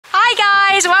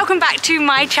guys, welcome back to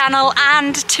my channel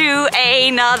and to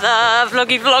another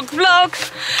vlog.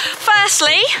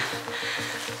 Firstly,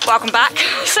 welcome back.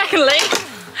 Secondly,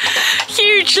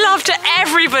 huge love to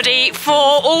everybody for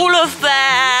all of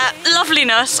their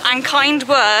loveliness and kind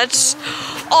words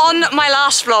on my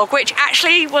last vlog, which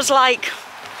actually was like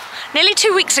nearly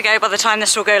 2 weeks ago by the time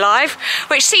this will go live,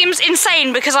 which seems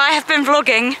insane because I have been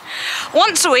vlogging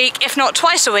once a week, if not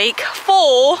twice a week,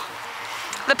 for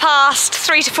the past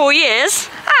 3 to 4 years.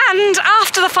 And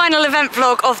after the final event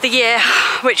vlog of the year,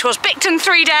 which was Bicton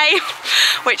 3-day,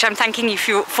 which I'm thanking you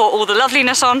for all the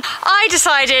loveliness on, I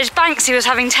decided Banksy was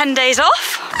having 10 days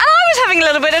off and I was having a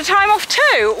little bit of time off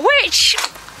too, which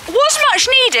was much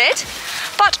needed,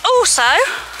 but also,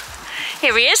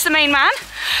 here he is, the main man,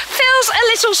 feels a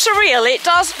little surreal. It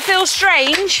does feel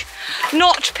strange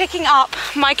not picking up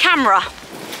my camera.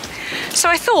 So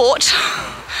I thought,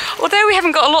 although we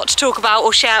haven't got a lot to talk about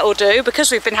or share or do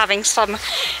because we've been having some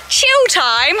chill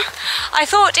time, I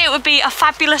thought it would be a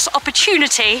fabulous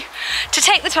opportunity to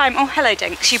take the time. Oh, hello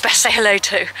Dinks, you best say hello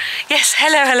too. Yes,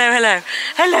 hello, hello, hello.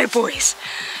 Hello boys.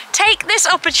 Take this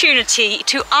opportunity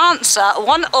to answer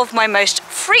one of my most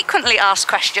frequently asked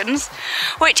questions,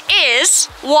 which is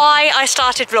why I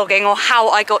started vlogging or how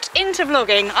I got into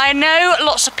vlogging. I know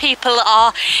lots of people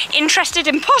are interested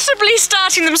in possibly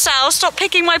starting themselves. Stop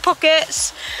picking my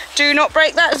pockets. Do not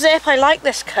break that zip. I like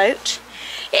this coat.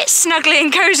 It's snuggly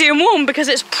and cozy and warm because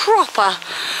it's proper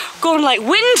gone like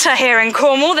winter here in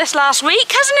Cornwall this last week,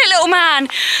 hasn't it, little man?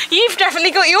 You've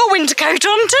definitely got your winter coat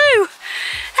on too,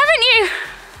 haven't you?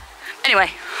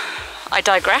 Anyway, I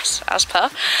digress, as per.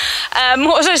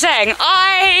 What was I saying?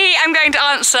 I am going to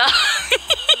answer.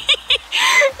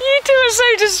 You two are so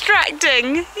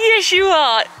distracting. Yes, you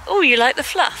are. Oh, you like the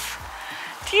fluff?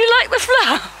 Do you like the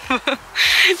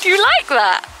fluff? Do you like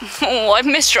that? Oh, I've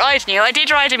missed riding you. I did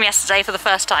ride him yesterday for the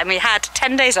first time. We had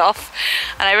 10 days off,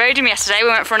 and I rode him yesterday. We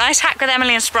went for a nice hack with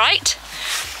Emily and Sprite.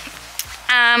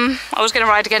 I was going to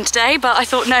ride again today, but I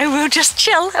thought no, we'll just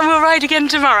chill and we'll ride again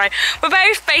tomorrow. We're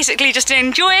both basically just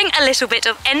enjoying a little bit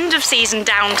of end of season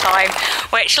downtime,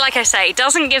 which, like I say,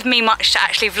 doesn't give me much to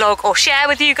actually vlog or share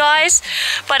with you guys,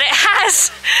 but it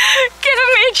has given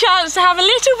me a chance to have a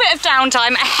little bit of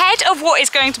downtime ahead of what is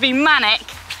going to be manic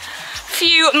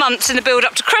few months in the build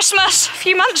up to Christmas.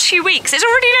 Few months, few weeks. It's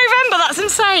already November, that's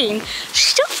insane.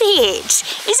 Stop it.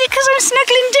 Is it because I'm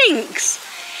snuggling Dinks?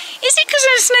 Is it because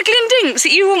I'm snuggling Dinks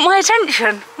that you want my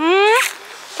attention?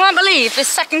 Can't believe this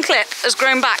second clip has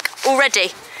grown back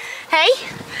already. Hey?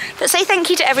 But say thank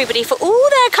you to everybody for all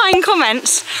their kind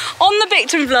comments on the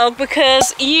Bicton vlog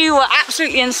because you were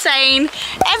absolutely insane.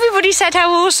 Everybody said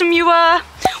how awesome you were.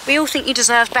 We all think you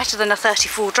deserve better than a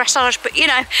 34 dressage, but you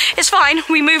know, it's fine.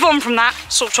 We move on from that,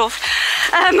 sort of.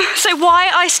 So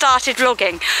why I started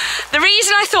vlogging. The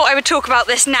reason I thought I would talk about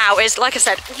this now is, like I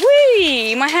said,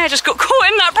 whee, my hair just got caught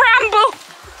in that bramble.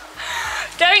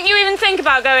 Don't you even think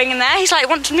about going in there. He's like,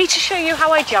 wanted me to show you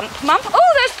how I jump, Mum.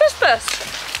 Oh, there's Puss Puss.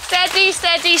 Steady,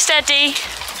 steady, steady.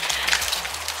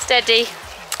 Steady.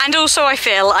 And also I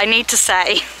feel I need to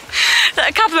say that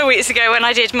a couple of weeks ago when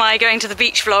I did my going to the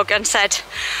beach vlog and said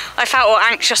I felt all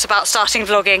anxious about starting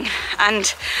vlogging,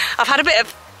 and I've had a bit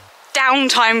of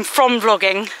downtime from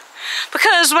vlogging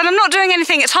because when I'm not doing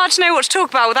anything it's hard to know what to talk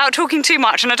about without talking too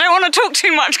much, and I don't want to talk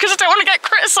too much because I don't want to get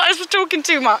criticised for talking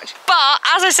too much. But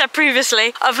as I said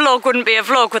previously, a vlog wouldn't be a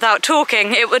vlog without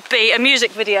talking. It would be a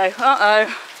music video.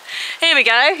 Uh-oh. Here we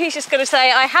go. He's just going to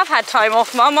say, I have had time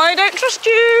off, Mum. I don't trust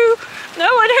you. No,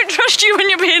 I don't trust you when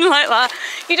you're being like that.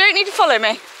 You don't need to follow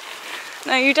me.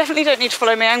 No, you definitely don't need to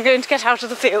follow me. I'm going to get out of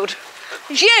the field.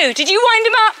 You, did you wind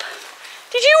him up?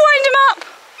 Did you wind him up?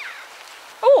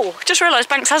 Oh, just realised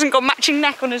Banks hasn't got matching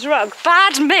neck on his rug.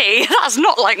 Bad me. That's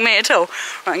not like me at all.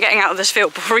 Right, I'm getting out of this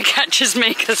field before he catches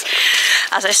me because,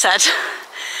 as I said,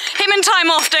 him and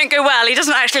time off don't go well. He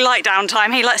doesn't actually like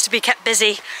downtime. He likes to be kept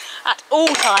busy at all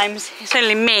times. It's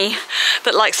only me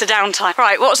that likes the downtime.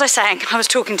 Right, what was I saying? I was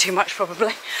talking too much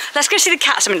probably. Let's go see the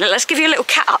cats a minute. Let's give you a little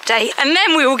cat update and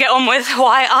then we will get on with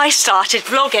why I started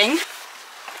vlogging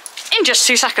in just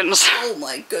 2 seconds. Oh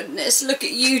my goodness, look at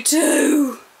you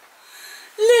two.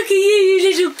 Look at you,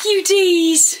 you little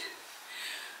cuties.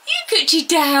 You put you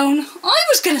down. I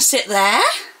was gonna sit there.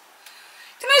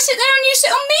 Can I sit there and you sit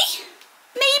on me?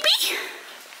 Maybe?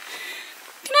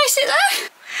 Can I sit there?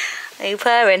 Are you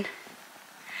purring?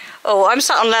 Oh, I'm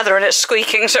sat on leather and it's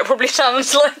squeaking, so it probably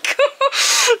sounds like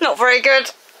not very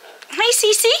good. Hi,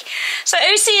 Cece. So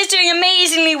OC is doing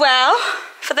amazingly well.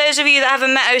 For those of you that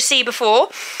haven't met OC before,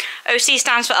 OC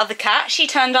stands for Other Cat. She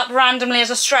turned up randomly as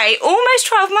a stray almost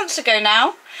 12 months ago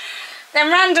now.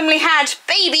 Then randomly had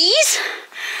babies,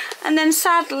 and then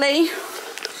sadly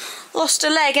lost a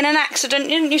leg in an accident,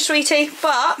 didn't you, sweetie?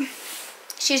 But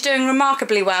she's doing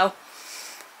remarkably well.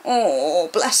 Oh,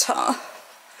 bless her.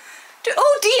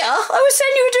 Oh dear, I was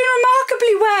saying you were doing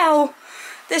remarkably well.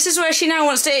 This is where she now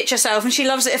wants to itch herself, and she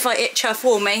loves it if I itch her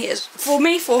for me. It's for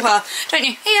me, for her. Don't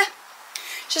you? Here.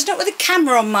 Just not with the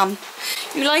camera on, Mum.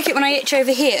 You like it when I itch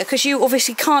over here, because you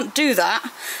obviously can't do that.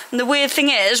 And the weird thing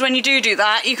is, when you do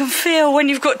that, you can feel when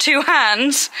you've got two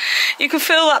hands, you can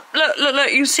feel that,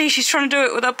 look, you can see she's trying to do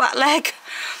it with her back leg.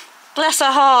 Bless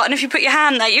her heart. And if you put your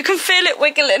hand there, you can feel it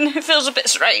wiggling. It feels a bit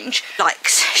strange.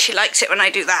 She likes it when I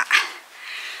do that.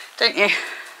 Don't you?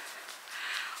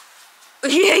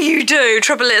 Yeah, you do.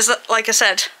 Trouble is that, like I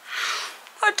said,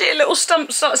 her dear little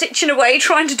stump starts itching away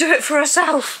trying to do it for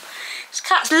herself.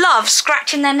 Cats love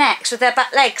scratching their necks with their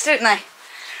back legs, don't they?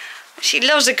 She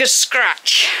loves a good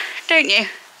scratch, don't you? Is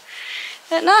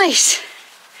that nice?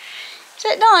 Is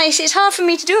that nice? It's hard for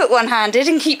me to do it one-handed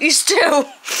and keep you still.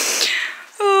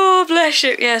 Oh, bless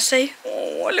you. Yeah, see?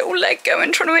 Oh, a little leg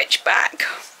going, trying to itch back.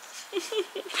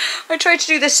 I try to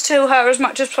do this to her as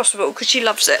much as possible because she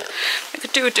loves it. I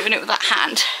could do with doing it with that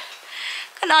hand.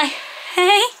 Couldn't I?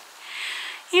 Hey?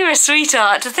 You're a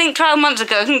sweetheart. To think 12 months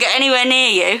ago I couldn't get anywhere near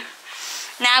you.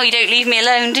 Now you don't leave me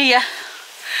alone, do you?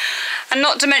 And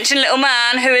not to mention little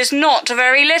man, who is not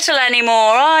very little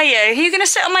anymore, are you? Are you going to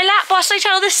sit on my lap whilst I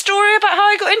tell this story about how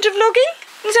I got into vlogging?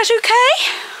 Is that okay?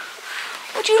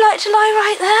 Would you like to lie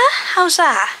right there? How's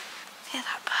that? Hear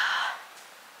that purr?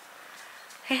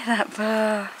 Hear that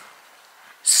purr?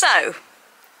 So,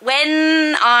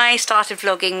 when I started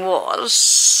vlogging was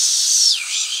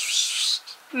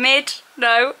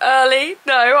early.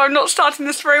 No, I'm not starting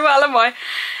this very well, am I?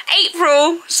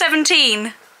 April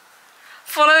 17.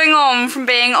 Following on from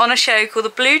being on a show called the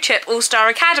Blue Chip All-Star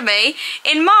Academy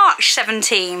in March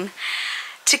 17.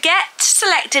 To get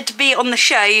selected to be on the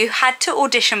show, you had to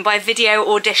audition by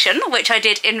video audition, which I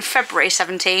did in February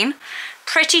 17.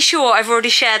 Pretty sure I've already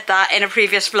shared that in a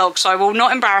previous vlog, so I will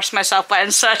not embarrass myself by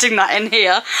inserting that in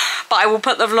here, but I will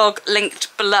put the vlog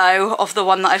linked below of the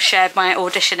one that I've shared my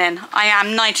audition in. I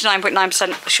am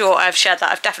 99.9% sure I've shared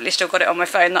that. I've definitely still got it on my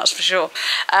phone, that's for sure.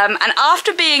 And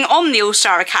after being on the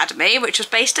All-Star Academy, which was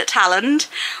based at Talland,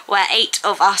 where 8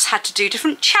 of us had to do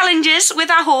different challenges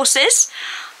with our horses,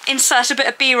 insert a bit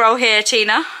of B-roll here,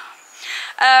 Tina.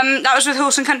 That was with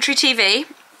Horse and Country TV.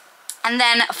 And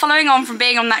then following on from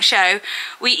being on that show,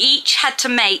 we each had to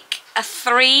make a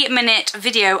 3-minute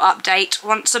video update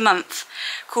once a month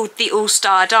called the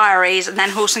All-Star Diaries, and then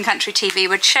Horse and Country TV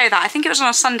would show that. I think it was on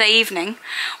a Sunday evening,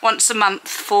 once a month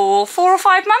for 4 or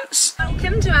 5 months.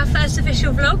 Welcome to our first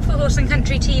official vlog for Horse and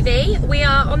Country TV. We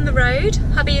are on the road,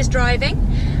 hubby is driving,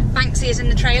 Banksy is in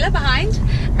the trailer behind,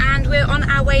 and we're on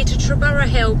our way to Truborough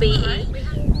Hill BE.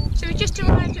 So we just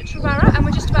arrived at Truborough and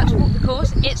we're just about to walk the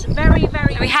course. It's very...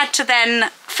 We had to then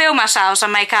film ourselves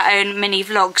and make our own mini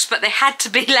vlogs, but they had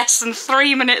to be less than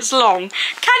 3 minutes long.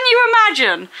 Can you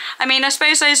imagine? I mean, I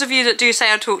suppose those of you that do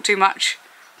say I talk too much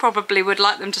probably would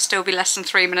like them to still be less than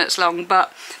 3 minutes long,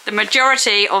 but the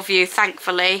majority of you,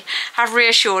 thankfully, have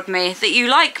reassured me that you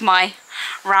like my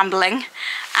rambling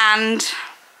and...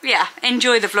 yeah,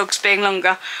 enjoy the vlogs being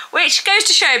longer, which goes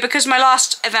to show because my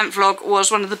last event vlog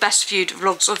was one of the best viewed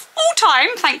vlogs of all time,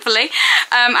 thankfully,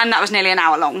 and that was nearly an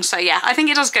hour long. So yeah, I think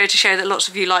it does go to show that lots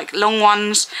of you like long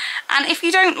ones, and if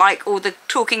you don't like all the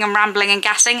talking and rambling and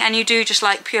gassing and you do just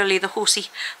like purely the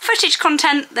horsey footage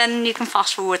content, then you can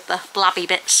fast forward the blabby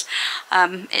bits.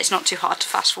 It's not too hard to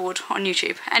fast forward on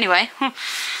YouTube. Anyway,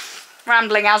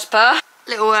 rambling as per.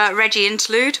 Little Reggie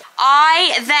interlude.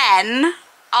 I then...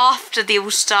 after the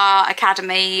All-Star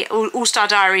Academy, All-Star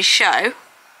Diaries show...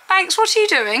 Banks, what are you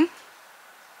doing?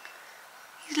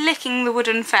 He's licking the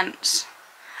wooden fence.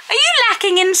 Are you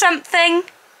lacking in something?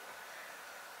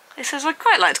 He says, I'd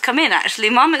quite like to come in actually,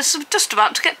 Mum, it's just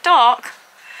about to get dark.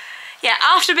 Yeah,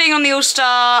 after being on the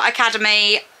All-Star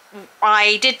Academy,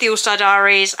 I did the All-Star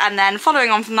Diaries, and then following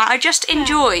on from that, I just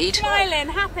enjoyed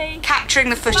capturing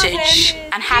the footage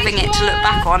and having it to look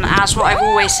back on as what I've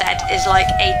always said is like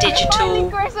a digital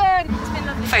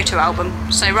photo album.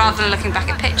 So rather than looking back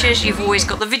at pictures, you've always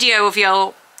got the video of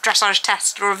your dressage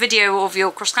test, or a video of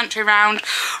your cross-country round,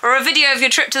 or a video of your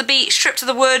trip to the beach, trip to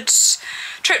the woods,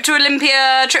 trip to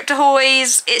Olympia, trip to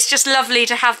Hoys. It's just lovely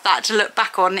to have that to look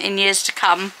back on in years to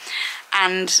come,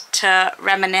 and to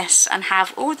reminisce and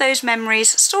have all those memories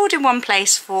stored in one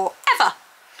place forever.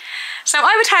 So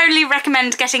I would totally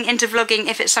recommend getting into vlogging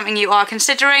if it's something you are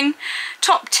considering.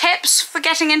 Top tips for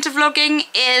getting into vlogging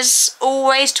is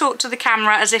always talk to the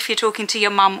camera as if you're talking to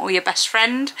your mum or your best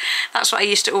friend. That's what I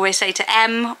used to always say to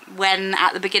Em when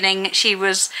at the beginning she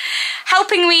was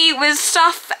helping me with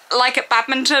stuff like at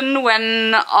badminton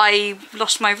when I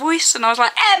lost my voice and I was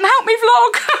like, Em, help me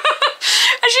vlog.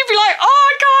 And she'd be like,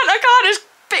 oh, I can't, it's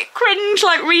bit cringe,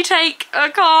 like retake, I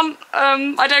can't,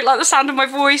 I don't like the sound of my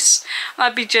voice.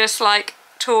 I'd be just like,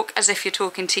 talk as if you're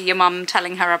talking to your mum,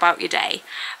 telling her about your day.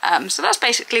 So that's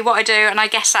basically what I do, and I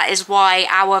guess that is why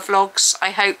our vlogs,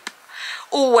 I hope,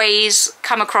 always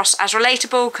come across as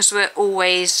relatable, because we're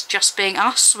always just being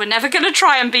us. We're never going to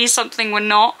try and be something we're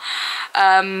not.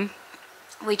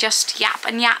 We just yap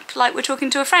and yap like we're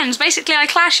talking to a friend. Basically, I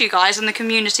clash you guys in the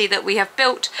community that we have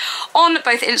built on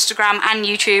both Instagram and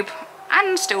YouTube,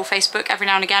 and still Facebook every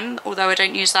now and again, although I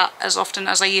don't use that as often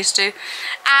as I used to.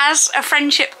 As a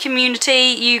friendship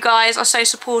community, you guys are so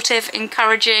supportive,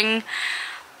 encouraging,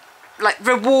 like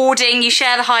rewarding. You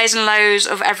share the highs and lows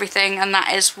of everything, and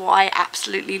that is what I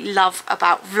absolutely love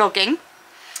about vlogging.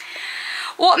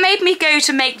 What made me go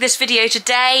to make this video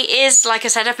today is, like I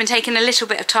said, I've been taking a little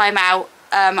bit of time out,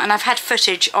 and I've had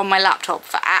footage on my laptop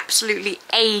for absolutely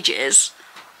ages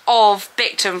of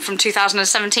Bicton from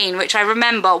 2017, which I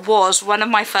remember was one of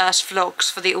my first vlogs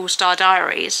for the All Star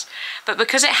Diaries, but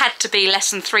because it had to be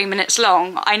less than 3 minutes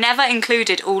long, I never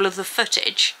included all of the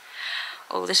footage.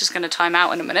 Oh, this is going to time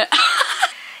out in a minute.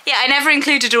 Yeah, I never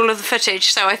included all of the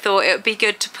footage, so I thought it would be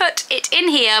good to put it in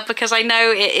here because I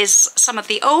know it is some of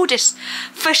the oldest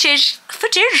footage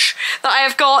that I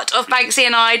have got of Banksy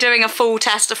and I doing a full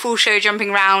test, a full show jumping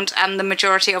around, and the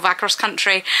majority of our cross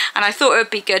country, and I thought it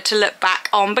would be good to look back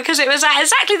on because it was at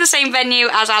exactly the same venue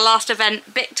as our last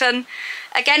event, Bicton.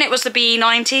 Again, it was the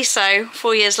BE90, so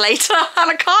 4 years later, and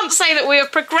I can't say that we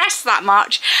have progressed that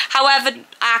much. However,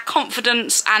 our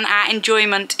confidence and our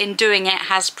enjoyment in doing it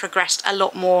has progressed a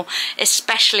lot more,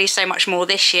 especially so much more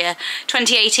this year.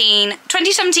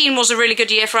 2017 was a really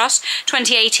good year for us.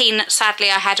 2018, sadly,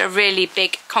 I had a really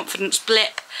big confidence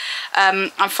blip.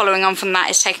 And following on from that,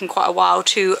 it's taken quite a while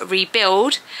to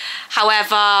rebuild.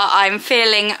 However, I'm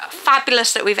feeling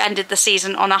fabulous that we've ended the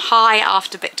season on a high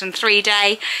after Bicton 3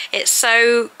 Day. It's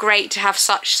so great to have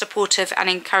such supportive and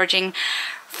encouraging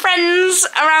friends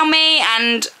around me,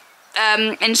 and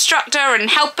instructor and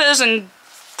helpers and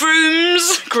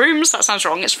grooms, that sounds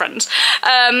wrong, it's friends,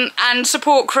 and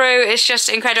support crew. It's just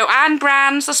incredible, and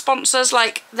brands, the sponsors,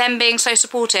 like them being so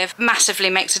supportive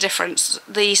massively makes a difference.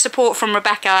 The support from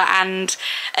Rebecca and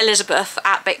Elizabeth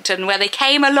at Bicton, where they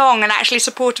came along and actually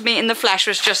supported me in the flesh,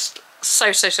 was just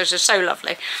so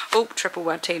lovely. Oh, triple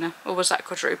word, Tina, or was that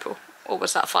quadruple, or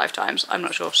was that 5 times? I'm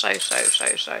not sure. So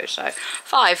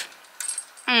 5.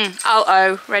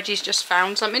 Reggie's just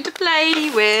found something to play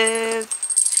with.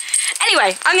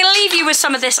 Anyway, I'm going to leave you with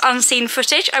some of this unseen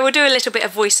footage. I will do a little bit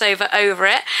of voiceover over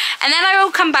it, and then I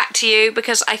will come back to you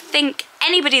because I think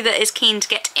anybody that is keen to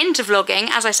get into vlogging,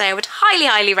 as I say, I would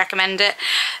highly recommend it.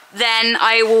 Then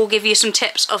I will give you some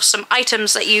tips of some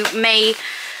items that you may,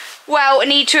 well,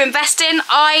 need to invest in.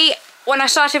 When I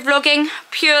started vlogging,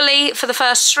 purely for the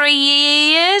first 3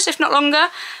 years, if not longer,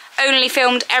 only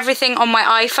filmed everything on my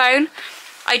iPhone.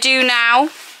 I do now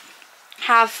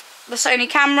have the Sony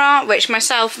camera, which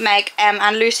myself, Meg, Em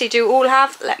and Lucy do all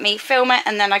have. Let me film it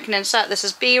and then I can insert this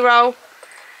as B-roll.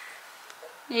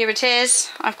 Here it is.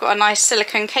 I've got a nice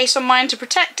silicone case on mine to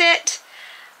protect it.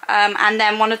 And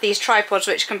then one of these tripods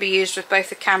which can be used with both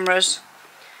the cameras.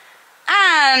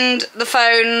 And the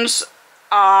phones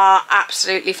are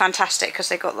absolutely fantastic because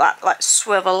they've got that like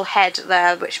swivel head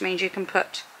there, which means you can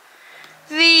put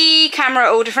the camera at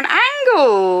all different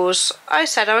angles. I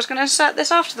said I was going to insert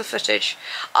this after the footage.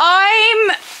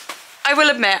 I will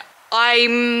admit,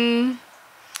 I'm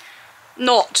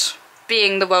not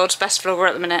being the world's best vlogger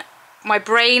at the minute. My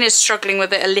brain is struggling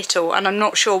with it a little, and I'm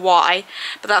not sure why,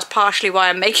 but that's partially why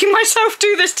I'm making myself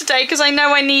do this today, because I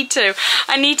know I need to.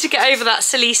 I need to get over that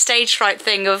silly stage fright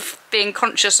thing of being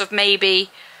conscious of maybe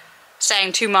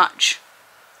saying too much.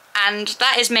 And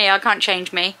that is me, I can't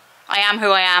change me. I am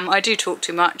who I am, I do talk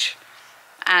too much,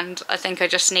 and I think I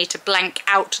just need to blank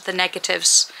out the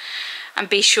negatives and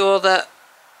be sure that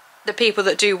the people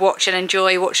that do watch and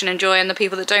enjoy, and the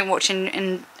people that don't watch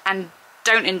and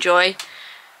don't enjoy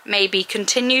maybe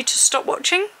continue to stop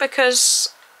watching, because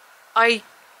I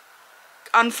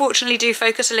unfortunately do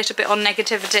focus a little bit on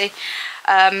negativity.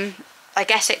 I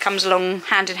guess it comes along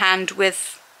hand in hand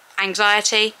with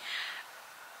anxiety,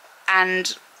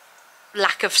 and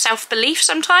lack of self-belief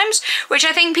sometimes, which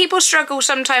I think people struggle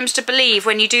sometimes to believe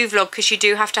when you do vlog, because you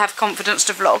do have to have confidence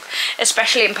to vlog,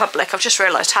 especially in public. I've just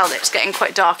realised how it's getting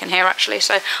quite dark in here actually,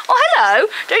 so... Oh, hello!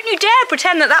 Don't you dare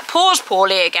pretend that that poor's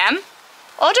poorly again.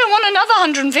 I don't want another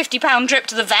 £150 trip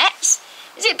to the vets.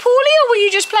 Is it poorly, or were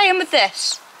you just playing with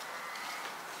this?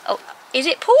 Oh, is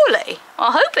it poorly?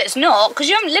 I hope it's not, because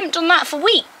you haven't limped on that for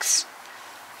weeks.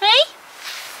 Hey?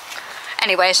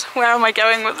 Anyways, where am I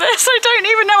going with this? I don't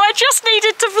even know. I just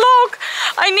needed to vlog.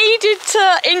 I needed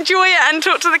to enjoy it and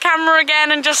talk to the camera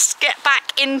again and just get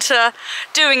back into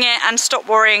doing it and stop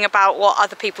worrying about what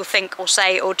other people think or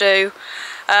say or do.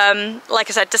 Like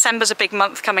I said, December's a big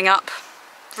month coming up.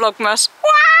 Vlogmas. Wah!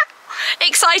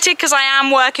 Excited because I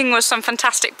am working with some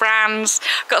fantastic brands.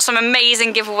 Got some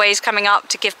amazing giveaways coming up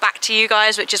to give back to you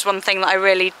guys, which is one thing that I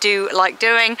really do like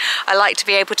doing. I like to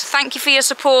be able to thank you for your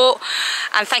support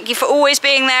and thank you for always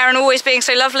being there and always being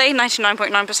so lovely,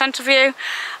 99.9% of you.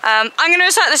 I'm going to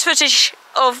insert this footage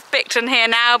of Bicton here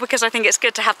now because I think it's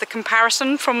good to have the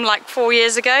comparison from like 4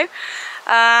 years ago.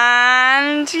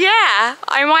 And yeah,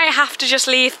 I might have to just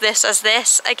leave this as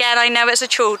this. Again, I know it's a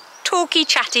talky,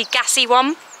 chatty, gassy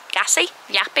one. Gassy?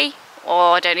 Yappy?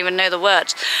 Oh, I don't even know the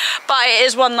words. But it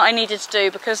is one that I needed to do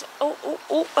because...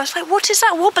 Oh, I was like, what is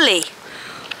that wobbly?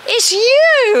 It's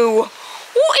you!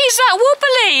 What is that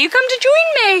wobbly? You come to join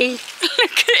me.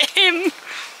 Look at him.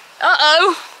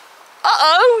 Uh-oh.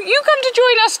 Uh-oh. You come to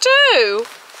join us too.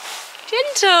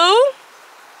 Gentle.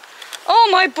 Oh,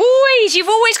 my boys. You've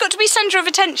always got to be centre of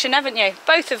attention, haven't you?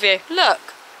 Both of you.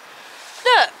 Look.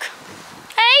 Look.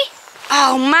 Hey?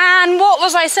 Oh man, what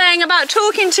was I saying about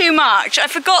talking too much? I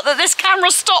forgot that this camera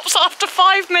stops after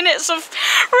 5 minutes of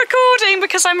recording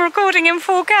because I'm recording in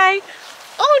 4K.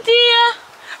 Oh dear.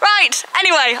 Right,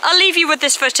 anyway, I'll leave you with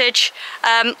this footage.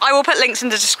 I will put links in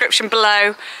the description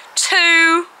below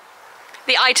to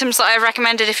the items that I've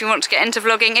recommended if you want to get into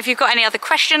vlogging. If you've got any other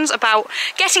questions about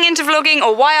getting into vlogging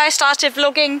or why I started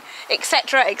vlogging,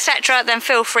 etc, then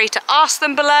feel free to ask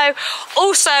them below.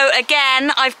 Also,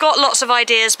 again, I've got lots of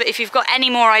ideas, but if you've got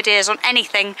any more ideas on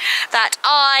anything that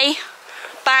I,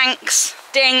 Banks,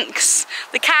 Dinks,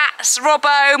 the cats,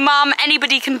 Robbo, Mum,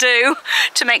 anybody can do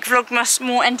to make Vlogmas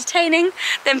more entertaining,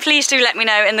 then please do let me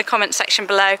know in the comment section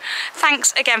below.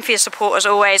 Thanks again for your support as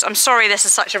always. I'm sorry this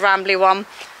is such a rambly one.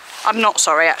 I'm not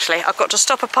sorry actually, I've got to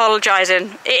stop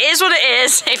apologising. It is what it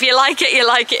is. If you like it, you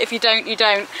like it. If you don't, you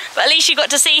don't. But at least you got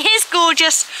to see his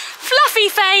gorgeous, fluffy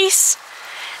face.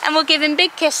 And we'll give him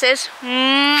big kisses.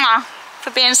 Mwah, for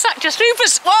being such a super...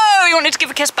 Whoa, you wanted to give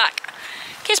a kiss back.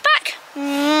 Kiss back.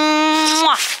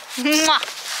 Mwah, mwah,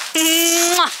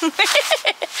 mwah.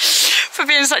 For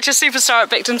being such a superstar at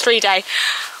Bicton 3-Day.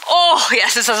 Oh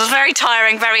yes, this was very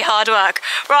tiring, very hard work.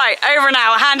 Right, over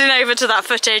now, handing over to that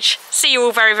footage. See you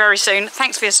all very, very soon.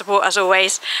 Thanks for your support as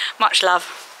always. Much love.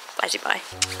 Bye-bye.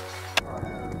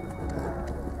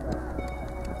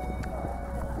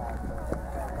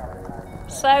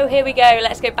 So here we go,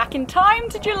 let's go back in time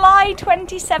to July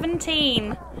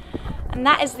 2017. And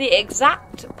that is the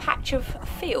exact patch of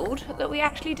field that we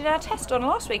actually did our test on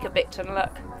last week at Bicton.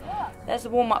 Look. There's the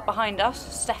warm-up behind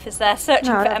us. Steph is there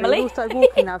searching for Emily. We've all started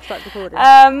walking now, I've started recording.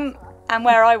 And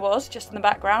where I was, just in the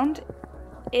background,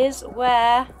 is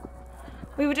where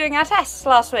we were doing our tests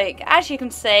last week. As you can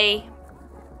see,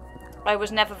 I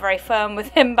was never very firm with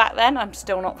him back then. I'm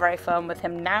still not very firm with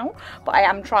him now, but I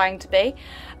am trying to be.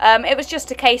 It was just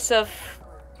a case of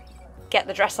get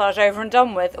the dressage over and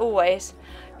done with, always.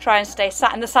 Try and stay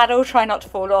sat in the saddle, try not to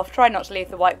fall off, try not to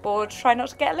leave the whiteboard, try not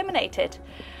to get eliminated.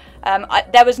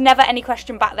 There was never any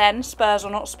question back then, spurs or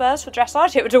not spurs for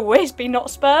dressage. It would always be not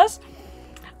spurs.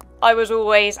 I was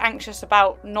always anxious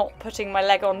about not putting my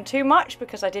leg on too much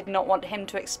because I did not want him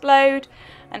to explode.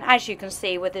 And as you can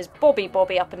see with his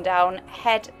bobby up and down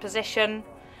head position,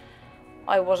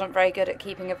 I wasn't very good at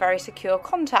keeping a very secure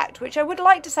contact, which I would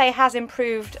like to say has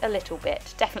improved a little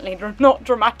bit. Definitely not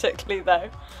dramatically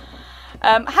though.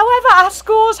 However, our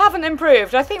scores haven't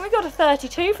improved. I think we got a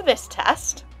 32 for this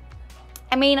test.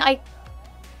 I mean, I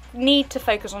need to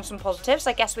focus on some positives.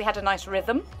 I guess we had a nice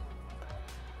rhythm.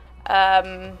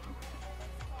 But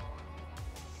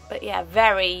yeah,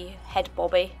 very head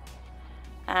bobby.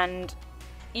 And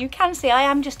you can see I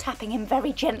am just tapping him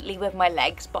very gently with my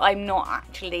legs, but I'm not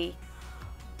actually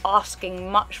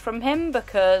asking much from him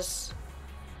because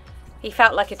he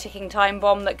felt like a ticking time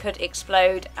bomb that could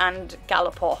explode and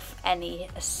gallop off any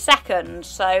second.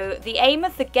 So the aim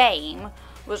of the game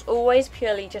was always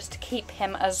purely just to keep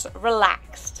him as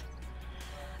relaxed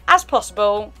as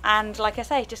possible and, like I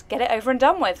say, just get it over and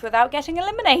done with without getting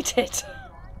eliminated.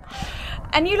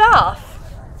 And you laugh,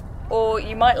 or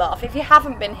you might laugh if you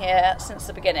haven't been here since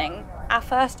the beginning our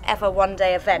first ever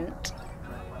one-day event.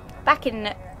 Back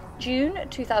in June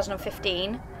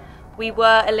 2015, we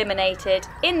were eliminated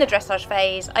in the dressage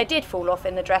phase. I did fall off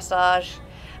in the dressage,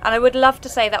 and I would love to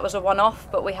say that was a one-off,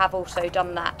 but we have also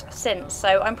done that since.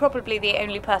 So I'm probably the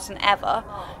only person ever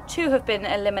to have been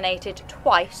eliminated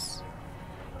twice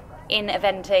in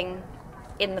eventing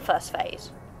in the first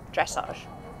phase, dressage.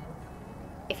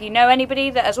 If you know anybody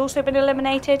that has also been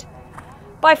eliminated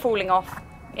by falling off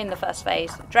in the first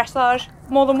phase, dressage,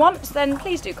 more than once, then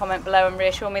please do comment below and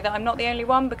reassure me that I'm not the only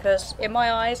one, because in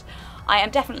my eyes, I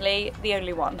am definitely the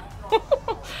only one.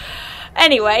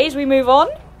 Anyways, we move on.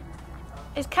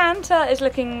 His canter is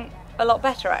looking a lot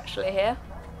better actually here.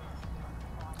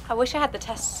 I wish I had the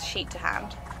test sheet to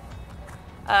hand.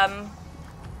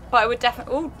 But I would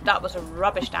definitely... Oh, that was a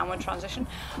rubbish downward transition.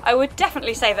 I would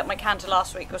definitely say that my canter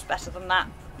last week was better than that.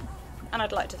 And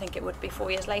I'd like to think it would be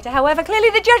 4 years later. However, clearly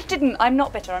the judge didn't. I'm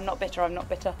not bitter, I'm not bitter, I'm not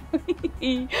bitter.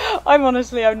 I'm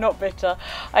not bitter.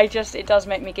 It does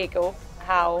make me giggle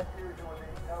how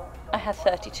I had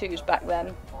 32s back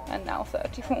then and now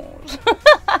 34s.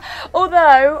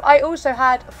 Although I also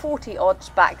had 40 odds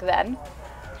back then.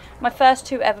 My first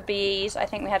two ever BEs, I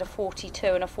think we had a 42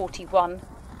 and a 41.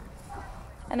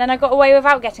 And then I got away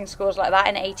without getting scores like that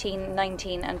in 18,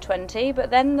 19 and 20.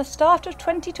 But then the start of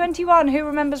 2021, who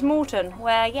remembers Morton?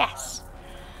 Where, yes,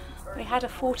 we had a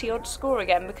 40-odd score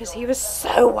again because he was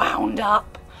so wound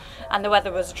up. And the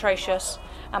weather was atrocious.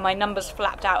 And my numbers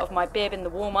flapped out of my bib in the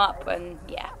warm-up. And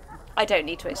yeah, I don't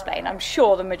need to explain. I'm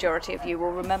sure the majority of you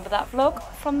will remember that vlog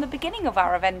from the beginning of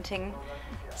our eventing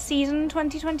season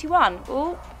 2021.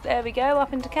 Oh, there we go,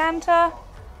 up into canter.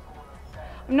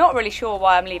 I'm not really sure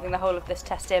why I'm leaving the whole of this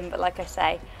test in, but like I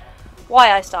say,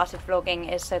 why I started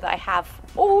vlogging is so that I have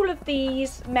all of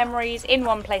these memories in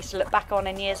one place to look back on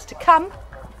in years to come.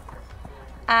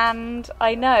 And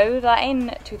I know that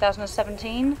in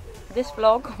 2017, this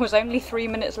vlog was only 3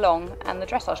 minutes long, and the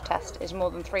dressage test is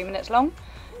more than 3 minutes long.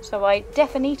 So I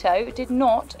definito did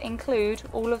not include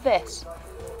all of this.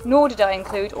 Nor did I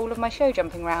include all of my show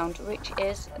jumping round, which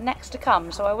is next to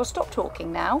come. So I will stop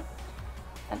talking now.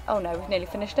 And, oh no, we've nearly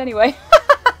finished anyway.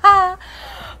 Oh,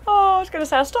 I was going to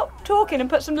say I'll stop talking and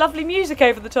put some lovely music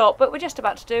over the top, but we're just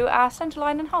about to do our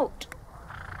centerline and halt.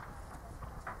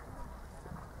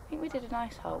 I think we did a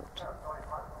nice halt.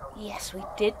 Yes, we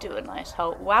did do a nice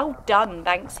halt. Well done,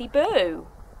 Banksy Boo.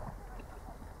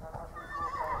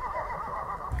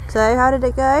 So, how did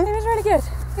it go? It was really good.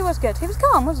 It was good. He was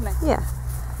calm, wasn't he? Yeah.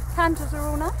 Canters are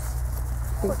all nice.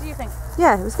 What do you think?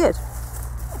 Yeah, it was good.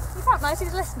 He felt nice, he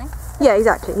was listening. Yeah,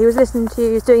 exactly. He was listening to you,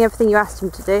 he was doing everything you asked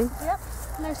him to do. Yep,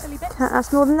 no silly bits. Can't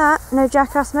ask more than that. No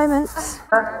jackass moments.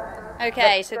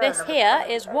 Okay, so this here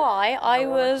is why I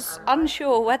was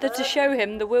unsure whether to show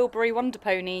him the Wilbury Wonder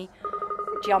Pony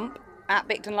jump at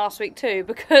Bicton last week too,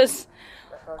 because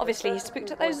obviously he spooked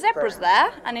at those zebras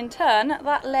there, and in turn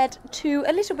that led to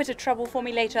a little bit of trouble for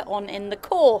me later on in the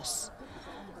course.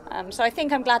 So I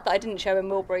think I'm glad that I didn't show him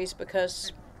Wilburys,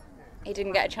 because he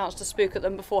didn't get a chance to spook at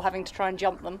them before having to try and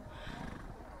jump them.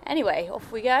 Anyway,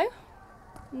 off we go.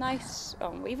 Nice.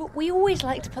 Oh, we always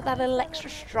like to put that little extra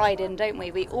stride in, don't we?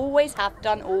 We always have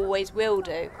done, always will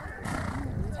do.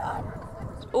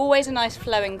 It's always a nice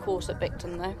flowing course at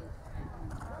Bicton though.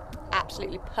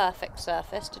 Absolutely perfect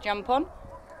surface to jump on.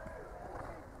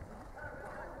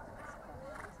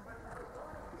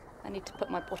 I need to put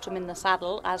my bottom in the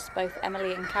saddle, as both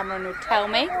Emily and Cameron would tell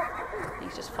me.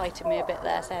 He's just fighting me a bit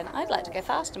there, saying, I'd like to go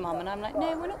faster, Mum. And I'm like,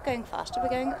 no, we're not going faster, we're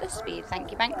going at this speed.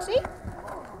 Thank you, Banksy.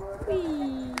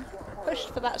 Whee! Pushed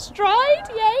for that stride,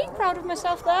 yay! Proud of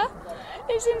myself there.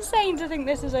 It's insane to think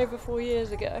this is over 4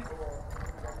 years ago.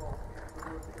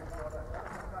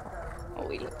 Oh,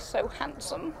 he looks so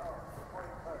handsome.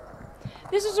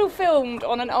 This is all filmed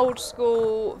on an old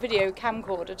school video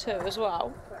camcorder too, as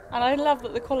well. And I love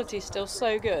that the quality's still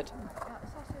so good.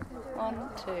 1,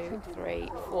 2, 3,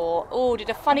 4. Oh, did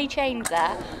a funny change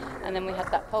there. And then we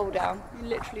had that pole down. We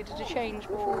literally did a change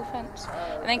before the fence.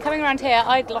 And then coming around here,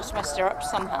 I'd lost my stirrup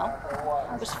somehow.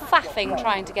 I was faffing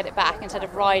trying to get it back instead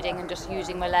of riding and just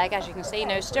using my leg. As you can see,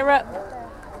 no stirrup.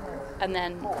 And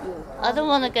then, ooh, I don't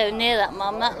want to go near that,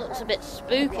 Mum. That looks a bit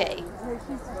spooky.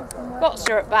 Got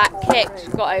stirrup back,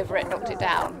 kicked, got over it, knocked it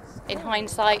down. In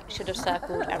hindsight, should have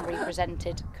circled and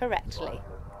represented correctly.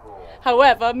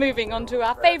 However, moving on to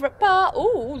our favourite part.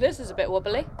 Ooh, this is a bit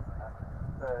wobbly.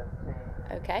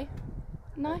 Okay.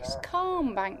 Nice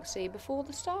calm Banksy before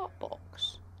the start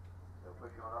box.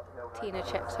 Tina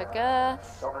checks her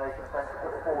girth.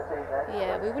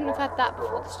 Yeah, we wouldn't have had that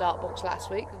before the start box last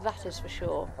week, that is for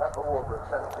sure.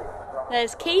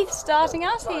 There's Keith starting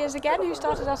us. He is again who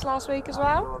started us last week as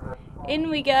well. In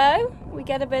we go. We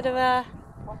get a bit of a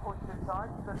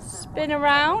spin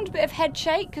around, bit of head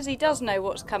shake because he does know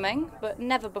what's coming, but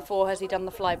never before has he done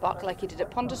the fly buck like he did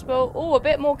at Pontypool. Oh, a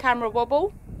bit more camera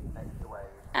wobble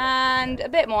and a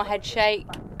bit more head shake,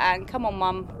 and come on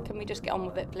mum, can we just get on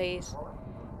with it please?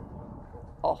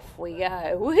 Off we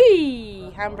go.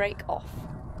 Whee! Handbrake off.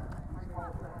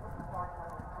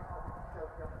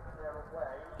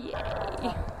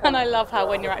 Yay! And I love how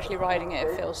when you're actually riding it,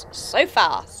 it feels so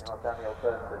fast.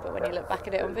 But when you look back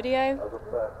at it on video,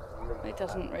 it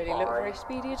doesn't really look very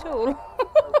speedy at all.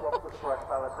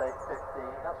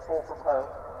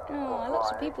 Oh,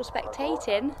 lots of people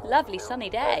spectating. Lovely sunny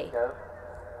day.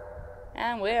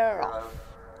 And we're off.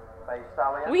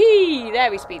 Whee!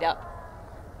 There we speed up.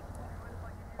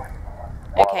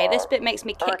 Okay, this bit makes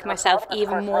me kick myself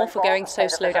even more for going so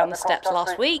slow down the steps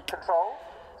last week.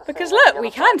 Because look,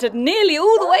 we cantered nearly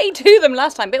all the way to them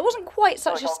last time, but it wasn't quite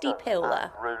such a steep hill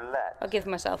there. I'll give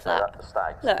myself that.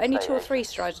 Look, only 2 or 3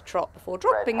 strides of trot before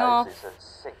dropping off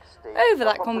over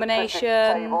that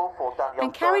combination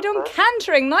and carried on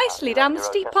cantering nicely down the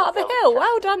steep part of the hill.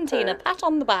 Well done, Tina, pat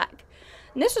on the back.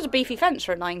 And this was a beefy fence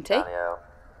for a 90.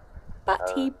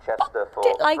 But he popped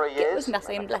it like it was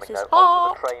nothing, bless his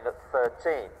heart.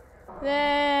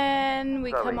 Then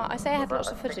we come up. I say I had lots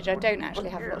of footage. I don't actually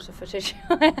have lots of footage.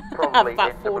 I have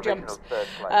about 4 jumps.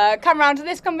 Come round to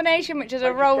this combination, which is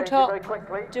a roll top.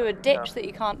 Do a ditch that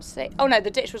you can't see. Oh no,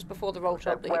 the ditch was before the roll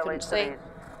top that you couldn't see.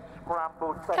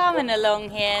 Coming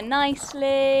along here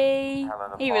nicely.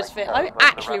 He was fit. I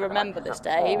actually remember this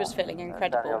day. He was feeling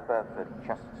incredible.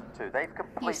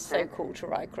 He's so cool to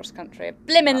ride cross country.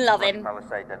 Blimmin' love him.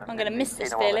 I'm going to miss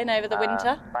this feeling over the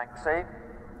winter.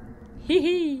 Hee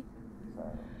hee.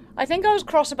 I think I was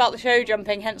cross about the show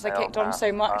jumping, hence I kicked on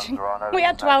so much. We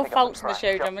had 12 faults in the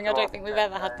show jumping. I don't think we've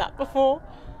ever had that before.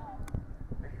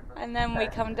 And then we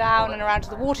come down and around to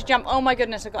the water jump. Oh my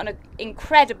goodness, I've got an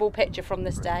incredible picture from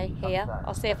this day here.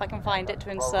 I'll see if I can find it to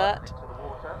insert.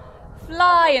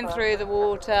 Flying through the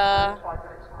water.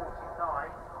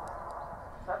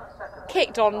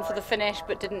 Kicked on for the finish,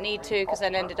 but didn't need to because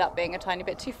then ended up being a tiny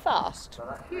bit too fast.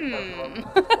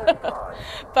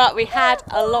 But we had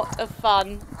a lot of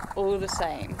fun all the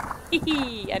same.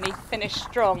 And he finished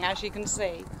strong, as you can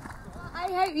see.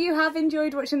 I hope you have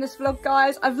enjoyed watching this vlog,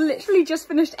 guys. I've literally just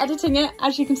finished editing it,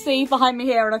 as you can see behind me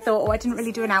here, and I thought, oh, I didn't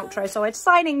really do an outro, so I'd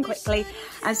sign in quickly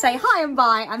and say hi and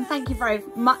bye, and thank you very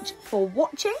much for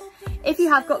watching. If you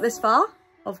have got this far,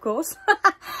 of course.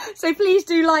 So please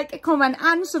do like, comment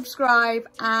and subscribe,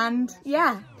 and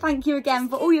yeah, thank you again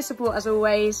for all your support as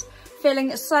always.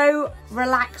 Feeling so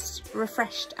relaxed,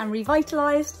 refreshed and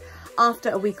revitalised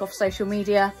after a week off social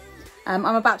media. I'm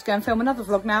about to go and film another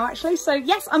vlog now actually, so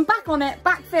yes, I'm back on it,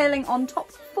 back feeling on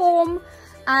top form,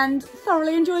 and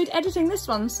thoroughly enjoyed editing this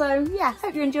one. So yeah,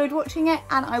 hope you enjoyed watching it,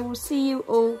 and I will see you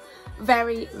all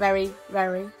very, very,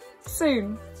 very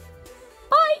soon.